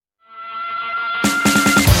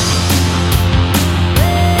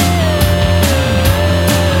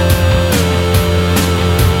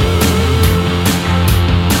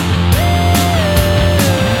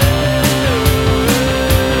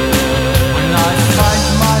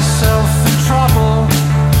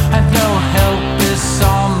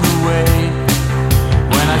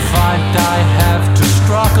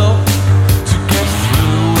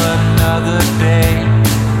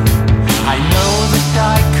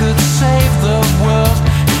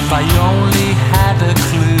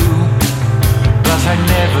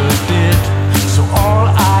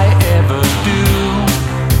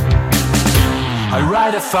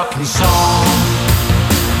fucking song.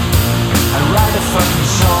 I write a fucking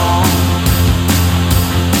song.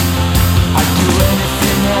 I'd do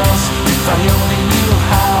anything else if I only knew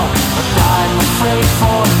how, but I'm afraid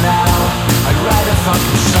for now. I write a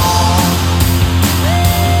fucking song.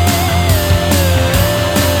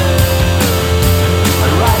 I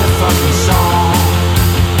write a fucking song.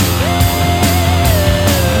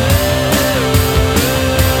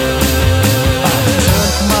 I've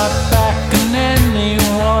turned my back on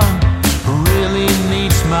anyone who really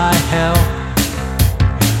needs my help.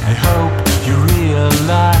 I hope you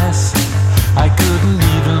realize I couldn't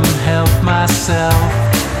even help myself.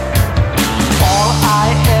 All I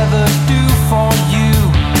ever do for you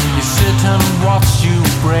is sit and watch you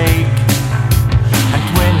break. And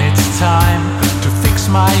when it's time to fix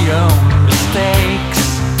my own mistakes,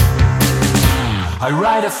 I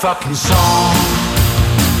write a fucking song.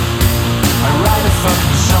 I write a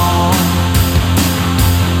fucking song.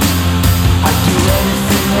 I'd do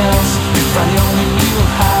anything else if I only knew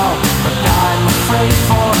how, but I'm afraid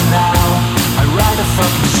for now. I write a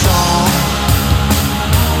fucking song.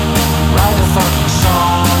 Write a fucking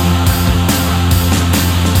song.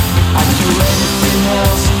 I'd do anything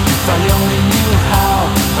else if I only knew how,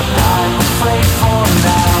 but I'm afraid for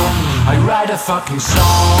now. I write a fucking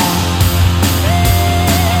song.